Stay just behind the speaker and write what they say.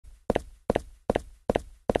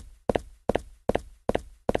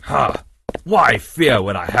Ha! Why fear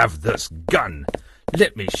when I have this gun?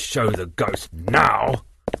 Let me show the ghost now.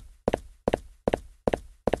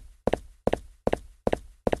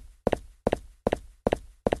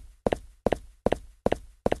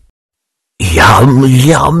 Yum,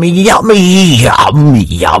 yummy, yummy, yummy,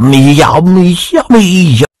 yummy, yummy,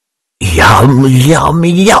 yummy, yum,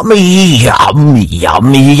 yummy, yummy, yummy,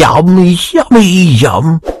 yummy, yummy, yummy,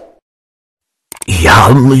 yum.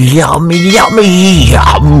 Yum, yummy, yummy,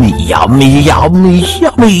 yummy, yummy, yummy,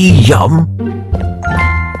 yummy, yum.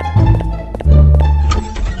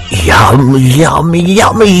 Yum, yummy,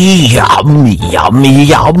 yummy, yummy, yummy,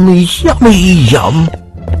 yummy, yummy, yum.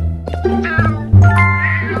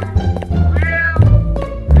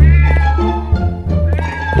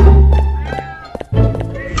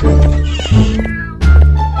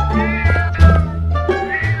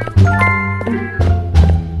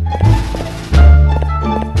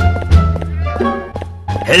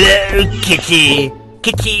 Hello, kitty.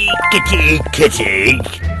 Kitty, kitty, kitty.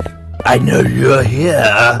 I know you're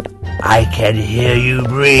here. I can hear you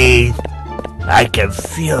breathe. I can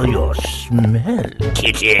feel your smell,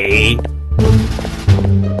 kitty.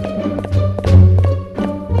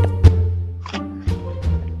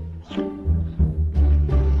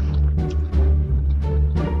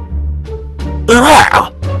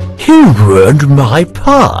 Ah! He ruined my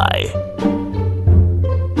pie.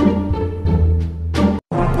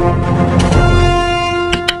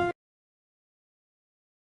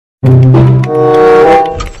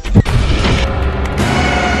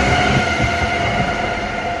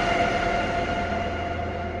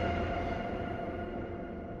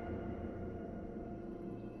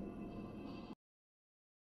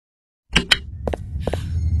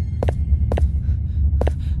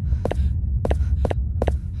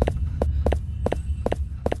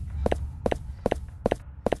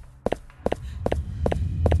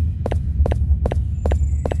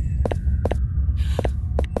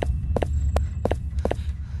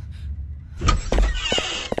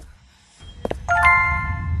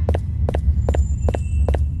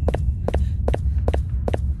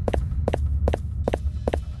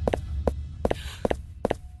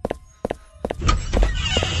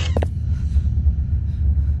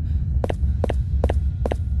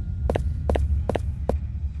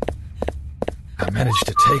 I managed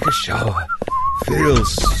to take a shower.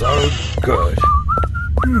 Feels so good.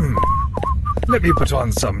 Let me put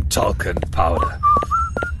on some talc and powder.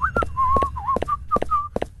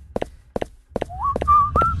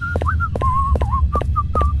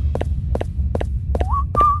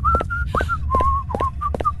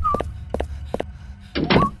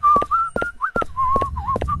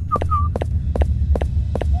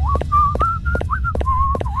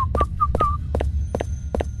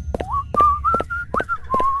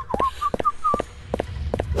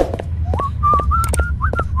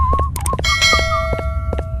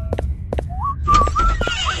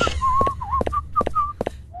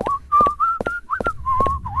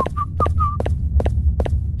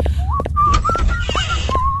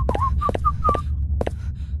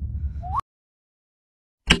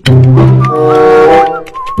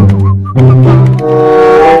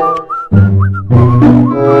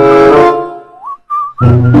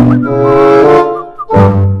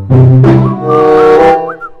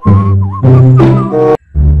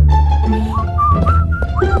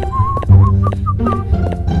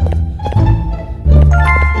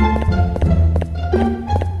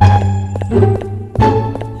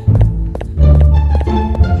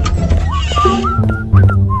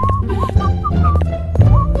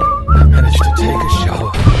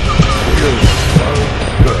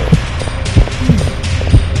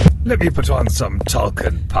 Let me put on some talc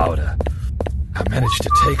and powder. I managed to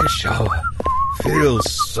take a shower. Feels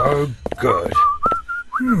so good.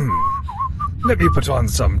 Let me put on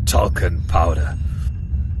some talc and powder.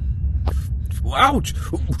 Ouch!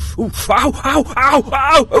 Ow! Ow! Ow!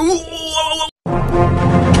 Ow! Ow!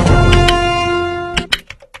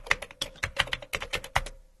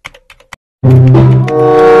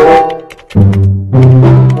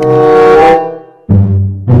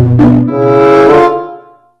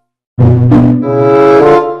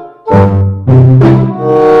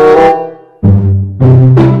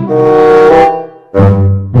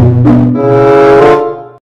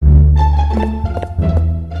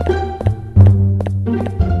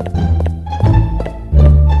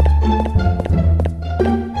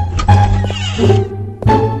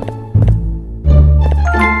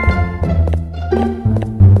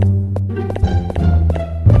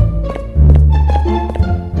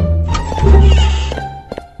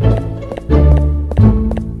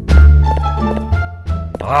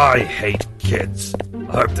 I hate kids.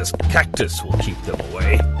 I hope this cactus will keep them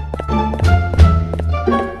away.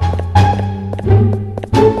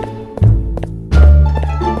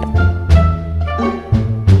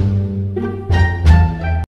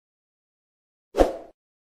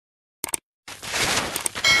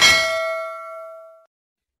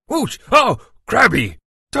 Ouch! Oh, Krabby!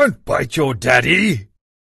 Don't bite your daddy!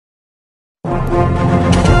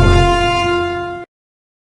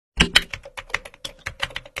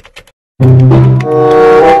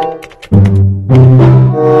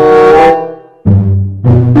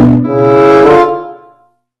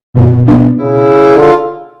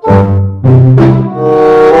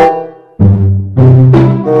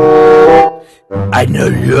 I know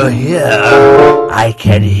you're here. I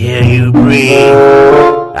can hear you breathe.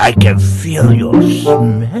 I can feel your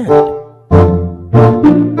smell.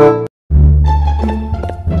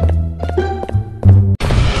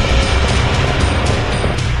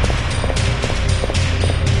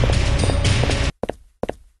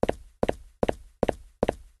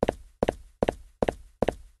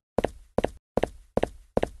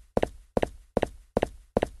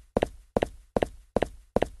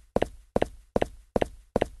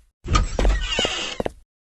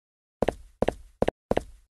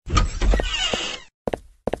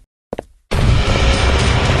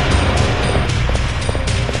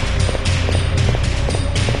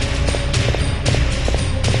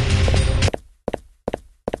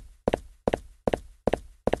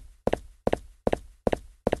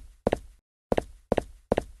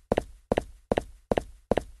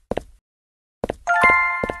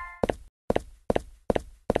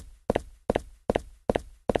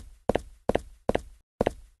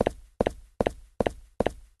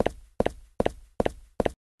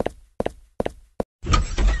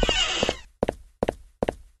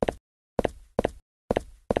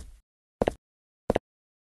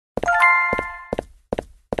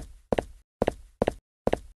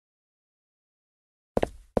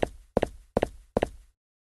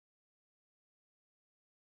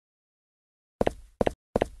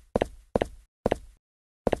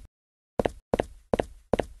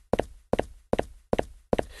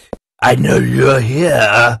 I know you're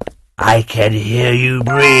here. I can hear you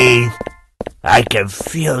breathe. I can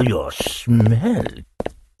feel your smell.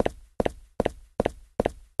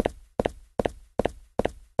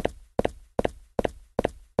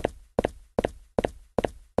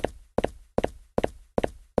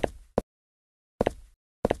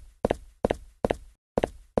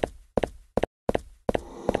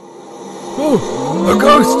 Oh, a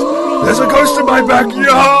ghost! There's a ghost in my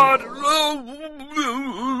backyard!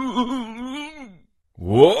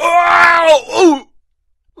 Wow!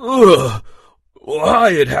 Ugh. Why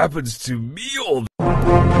it happens to me all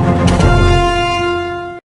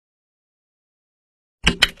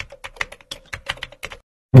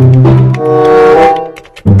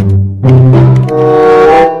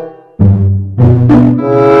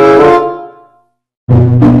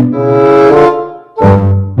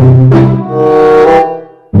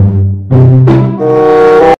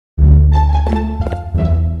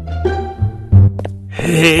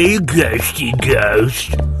Hey, ghosty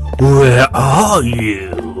ghost, where are you?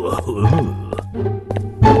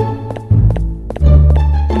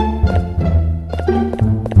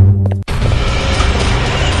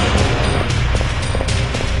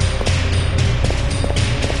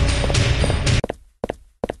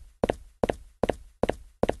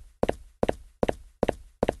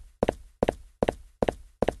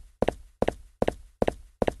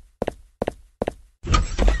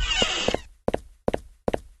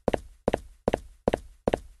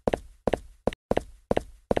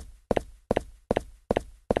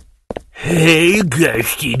 Hey,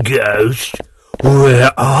 ghosty ghost,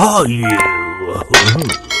 where are you?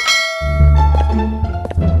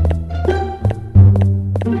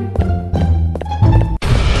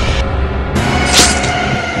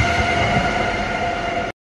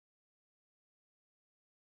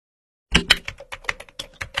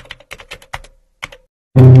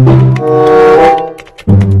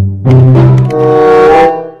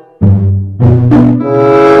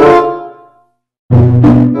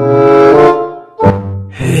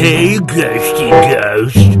 Hey, ghosty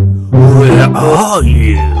ghost, where are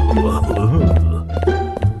you?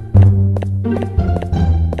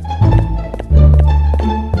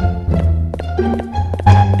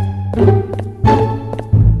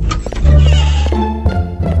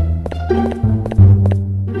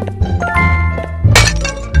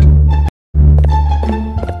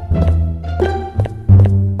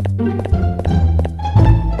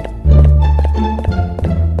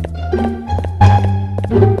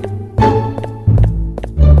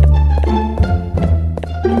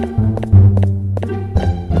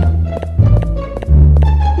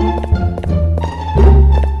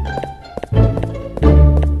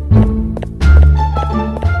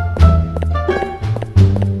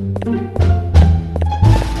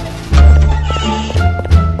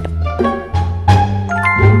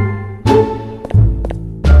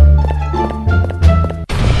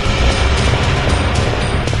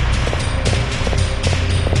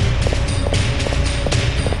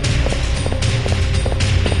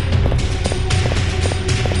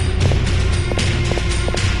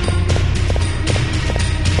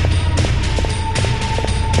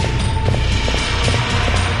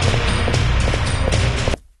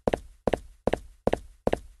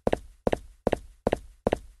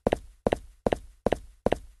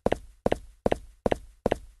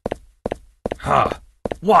 Ha!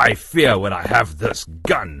 Why fear when I have this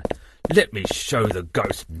gun? Let me show the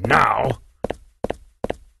ghost now.